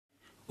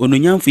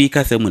Onunyamfo yi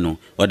kasa mu no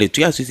ode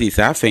to asisi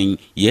saa afen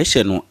ye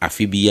hye no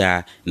afi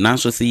bia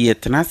nanso se ye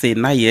tenase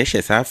na ye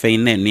hye saa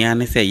afen na nua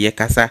ne se ye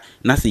kasa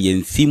na se ye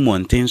nsi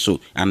monten so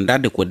anda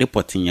de kode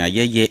potinya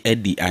ye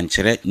edi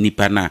ankyere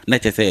nipa na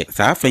kyese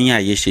saa afen a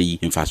ye hye yi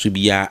mfaso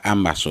bia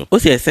amba so o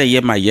se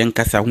ye ma ye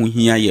nkasa ho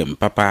hia ye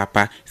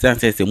mpapapa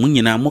sanse se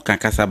munyina muka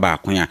kasa ba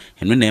akwan a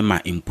eno na ma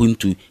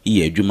impuntu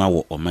ye adwuma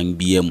wo oman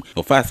bia mu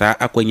ofa saa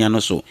akwanya no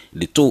so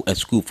de to a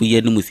school fu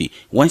ye no musi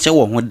won hye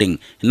wo ho den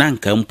na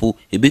nkampo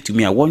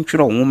ebetumi a won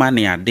twero nwoma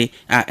ne ade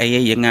a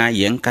eye yenga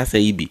yen kasa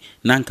ibi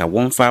na nka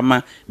won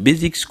fama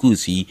basic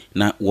schools yi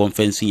na won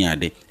fansu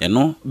yade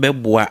eno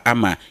beboa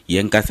ama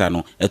yen kasa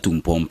no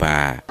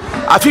atumpompa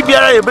afi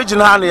biara ye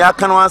begina ha na ya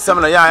kan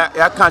wansam na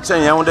ya kan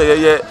chen yen de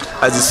ye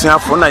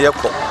azisuafo na ye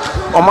ko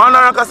o ma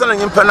na kasa na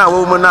nyimpa na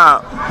wo mu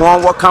na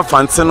won wo kan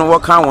fante no wo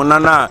kan wona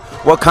na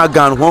wo kan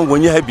gan won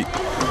wonye habi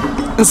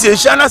nsi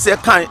ehia na se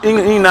kan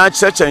ina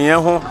chechen yen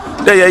ho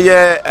de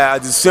ye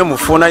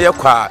azisuamfo na ye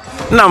kwa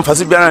na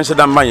mfaso biara nche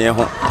da mma yen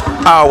ho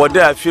a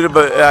wode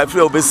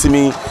afiri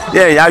obesimi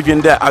ye ya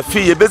adwende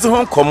afi ye bezi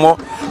ho komo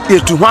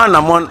etu ho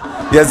anamon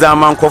ye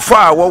zaman kofo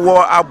a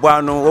wowo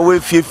abua no wowo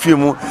efiefie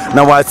mu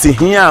na wati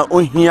hia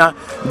ohia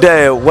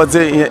de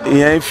woze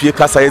yen fie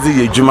kasa ye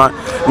ye dwuma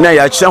na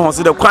ya kire ho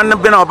so de kwan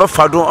be na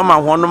obefado o ma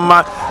ho no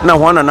ma na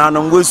ho na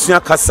no ngosua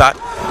kasa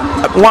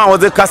one was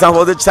the kasa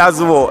ho the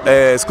chazo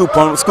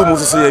school mu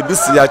so ye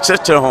bisi ya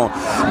kire ho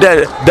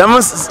de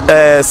dem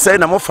say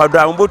na mo fado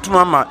a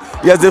mbotuma ma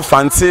ye ze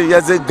fanti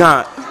ye ze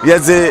gan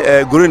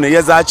yeze guru ne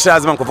yeze achira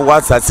azman kofo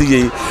wasasi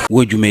ye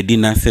wodwumedi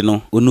na se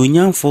no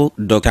ononyamfo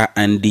Dr.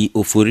 Andy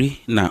Ofori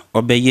na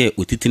obeye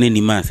otitine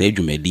nima sa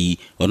adwumedi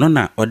ono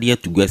na ode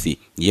atugwase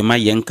yema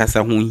yenkasa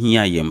ho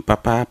hia yem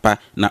papa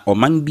na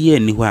oman bia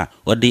ni ho a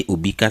ode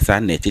obi kasa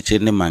na echeche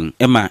ne man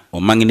ema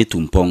oman ne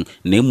tumpon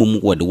na emum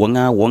wode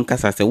won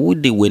kasa se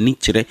wode wani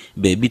kire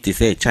baabi te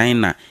se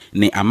China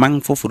ne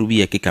aman foforo bi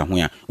yekeka ho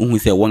a ohu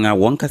se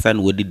won kasa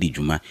na wode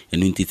dijuma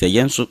enu nti se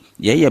yenso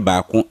ye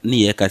baako ne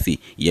ye kasi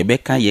ye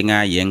beka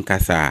yenga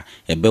yenkasa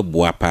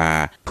ebeboa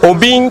pa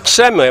obi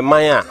nkyere me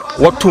man a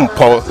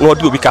wotumpon na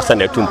odi obi kasa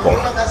na tumpon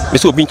me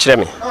se obi nkyere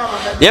me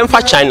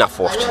yemfa China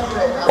for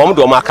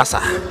omdo ma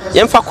kasa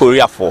yemfa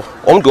Korea for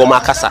omdo ma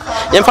kasa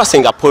yemfa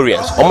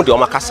Singaporeans omdo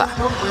ma kasa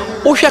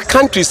o hwe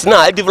countries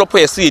na develop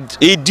ye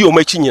edi o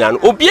machi nyina no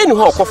obi eni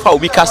ho okofa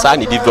obi kasa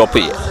na develop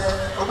ye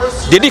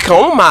dedi kan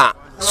o ma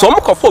so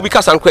mo kofa obi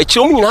kasa nko achi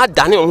o nyina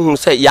dane ohun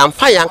se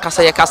yamfa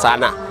yankasa ye kasa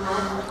na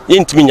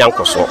yentimi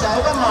nyankoso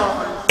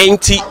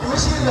enti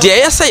de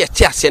yesa ye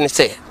ti ase ne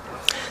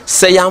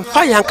se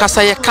yamfa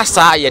yankasa ye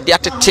kasa ye de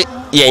atete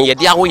ye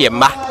de awo ye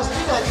ma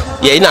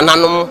ye ina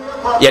nanom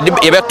ye de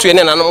ye beto ye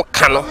nanom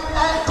kano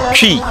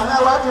twi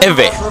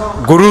eve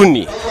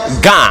guruni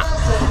ga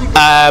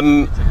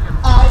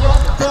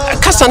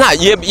kasa na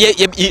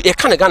ye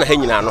kan ga na ha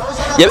nyina no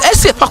ye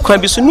ese fa kwan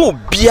bi so no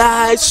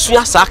bia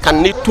sua sa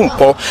kan ne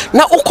tumpon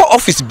na ukọ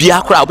office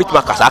bia kra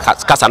obitima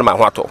kasa no ma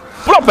ho ato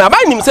problem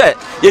abai nim say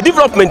ye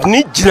development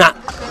ni gina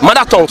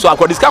mother tongue so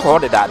akọ discuss ko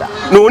de dada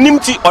no onim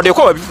ti o de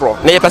ko ba bifro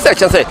na ye pese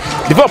say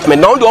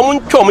development na on de o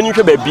ntwa o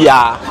nyhwe ba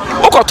bia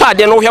ukọ to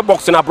ade no hwe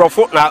box na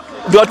brofo na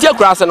de o tie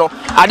kra se no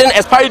ade na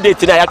expiry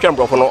date na ya twa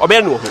brofo no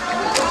obe no ho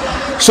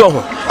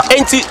so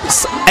enti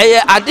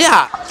ade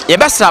a ye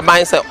besra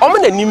ban say o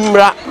me na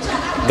nimra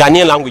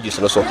Ghanaian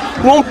languages no so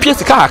won pie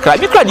sika akra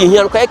bi kra de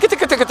hia no kwa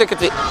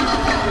kete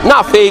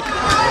na fake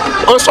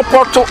on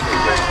support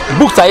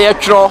books aye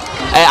tro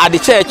at the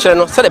church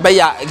no say be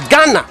ya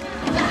Ghana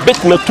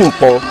bet me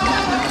tumpon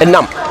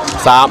enam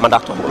sa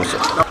madato so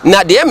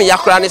na de me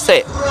yakra ne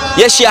say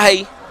ye hia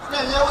hai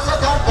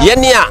ye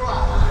ne a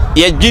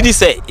ye gidi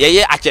say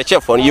ye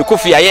acheche for ye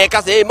kofi aye ka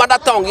say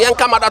madaton ye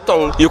nka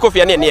madaton ye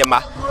kofi ne ne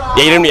ma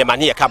ye yire no ye ma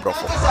ne ye ka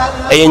brofo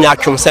ye nya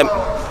atwumsem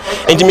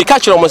enti me ka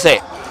kire mo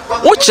say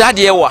which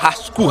radie wo ha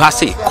school ha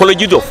say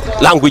College of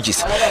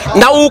Languages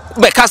na wo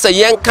be ka say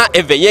yenka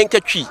eve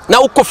yenka twi na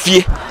wo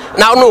kofie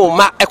na no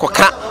ma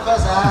ekoka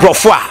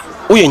brofo a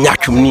wo ye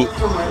nyatwumni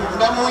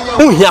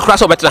unhia kra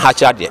so betra ha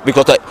chade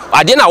because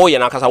ade na wo ye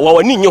na kasa wo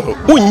wani nye ho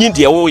unyi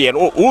de wo ye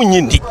no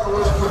unyi ndi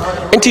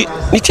enti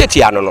ni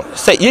tietia no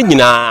say ye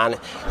nyina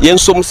ye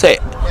nsom say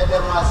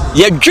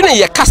ye dwene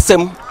ye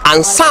kasem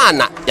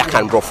ansana ya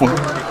kan brofo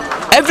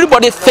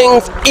everybody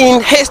thinks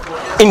in his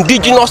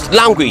indigenous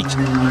language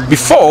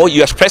before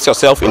you express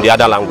yourself in the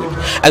other language.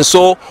 And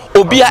so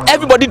obia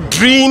everybody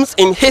dreams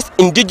in his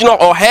indigenous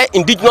or her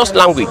indigenous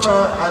language.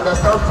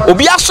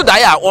 Obia so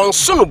daya on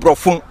sunu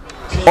brofum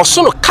or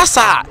sunu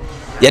kasa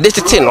ya de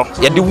tete no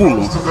ya de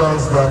wunu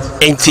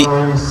enti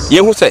ye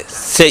hu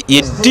say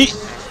ye di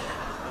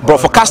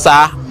brofo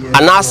kasa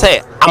ana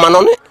say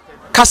amanone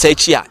kasa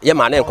echi a ye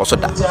ma na enkoso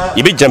da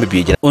ye be gina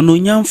be gina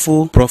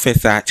ononyamfo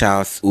Professor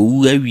Charles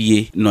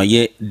Owu-Ewie no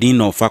ye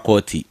Dean of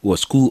Faculty wa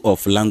School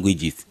of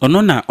Languages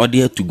ono na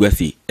ode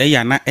atugwase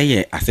eya na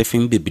eye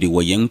asefem bebre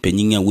wo yen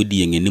panyin a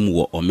wodi yen anim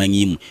wo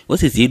omanyim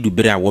osese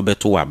edubere a wo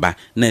beto waba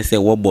na ese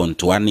wo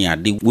bonto ane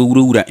ade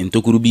wewurawura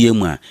ntokuru bi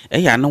emu a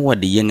eya na wo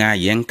de yen a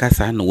yen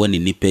kasa na wo ne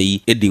nipa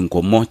yi edi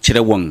nkomo kire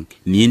won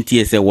ne nti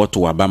ese wo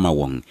to waba ma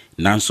won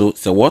nanso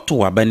se wo to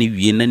waba ne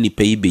wie na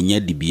nipa yi benya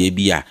dibia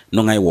bi a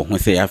no ngai wo ho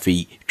se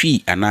afei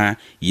twi ana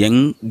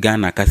yen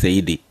Ghana kasa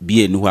yi de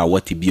bi enu a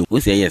wote bi o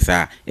se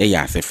yesa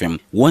eya asefem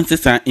won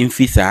sesa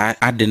emfisa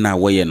ade na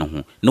wo ye no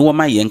ho no wo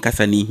ma yen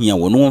kasa ne hia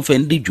wo no won fa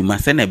ndi dwuma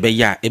se na be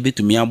ya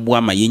ebetumi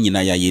aboa ma yen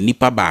nyina ya ye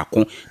nipa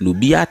baako no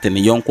bi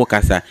atene yonko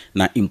kasa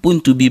na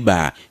impuntu bi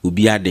ba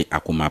obi ade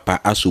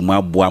akomapa asomu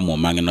aboa mo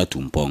man na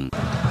tumpon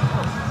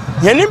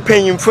yeni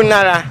mpanyimfo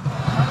nara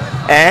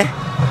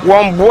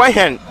won boa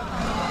hen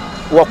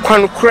wo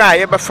kwan kura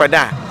ye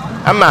befada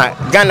ama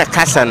Ghana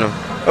kasa no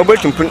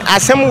obetumpun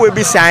asem we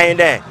bi san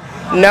de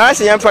na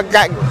wase yemfa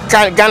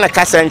Ghana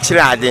kasa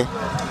nchirade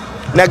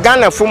na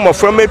Ghana fu mo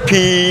from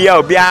pi ya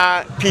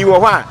obia pi wo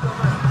ha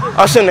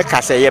oso ne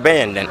kasa ye be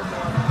yenden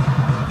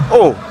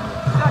oh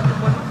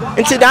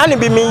nti da ne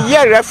bi me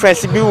ye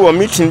reference bi wo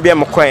meeting bi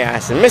mkoya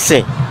ase me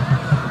se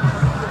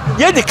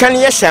ye di kan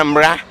ye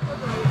shamra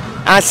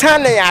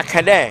asana ya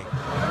akade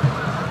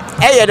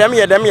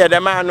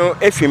yedam anu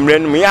efimre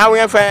nu ya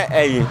wen fa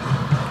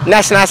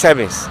national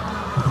service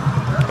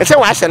ese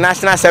wa se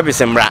national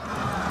service mra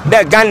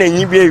de Ghana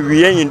nyi bi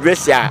ewie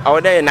university a o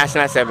de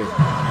national service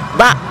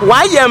ba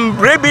wa yam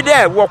brebi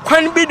de wo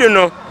kwan bi do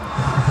no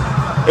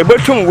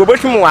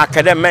ebotum wa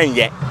academy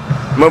ye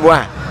mabo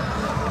a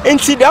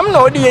enti dam na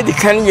o de yedi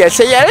kan ye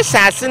se ye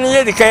sase ne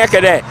yedi kan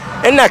yakade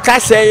na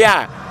kasa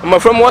ya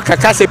mafrom wo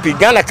kasa pi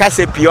Ghana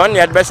kasa pi on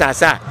ya de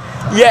sasa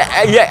ye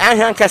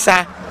ahyan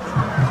kasa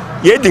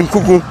ye di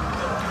nkugu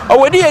o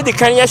wodi ye di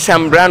kan ye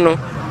shambra no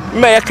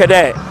me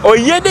yakade o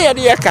ye de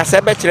ye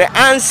kasa be kire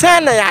ansa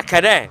na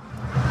yakade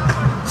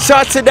so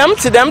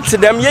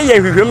tidam ye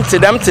hwehwem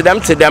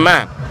tidam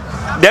a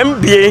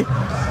dem bie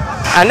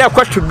ana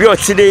kwatu bi o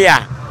tide ya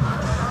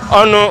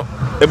ono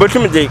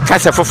ebotum de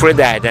kasa foforo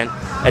da dan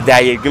da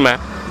ye dwuma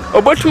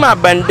obotum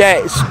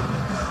abanda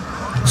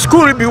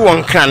school bi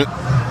won kan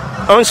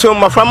onso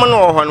mafama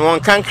no ho no won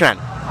kan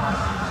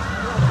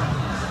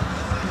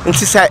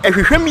nti sa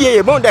ehwehwem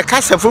ye bon da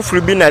kasa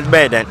foforo bi na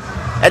Baid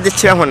e de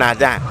kire ho na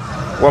da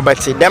wo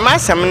bati dem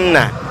asam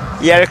na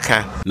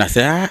yerka na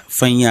sa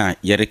fanya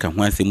yerka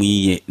ho asem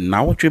yiye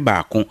na wotwe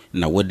baako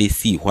na wode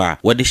si ho a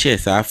wode hye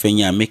sa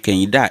fanya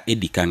mekan da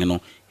edikan no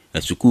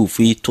asuku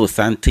fi to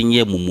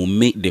santenye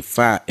mumume de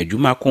fa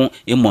Ajumako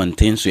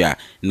emontenso ya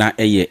na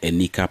eye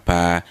enika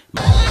pa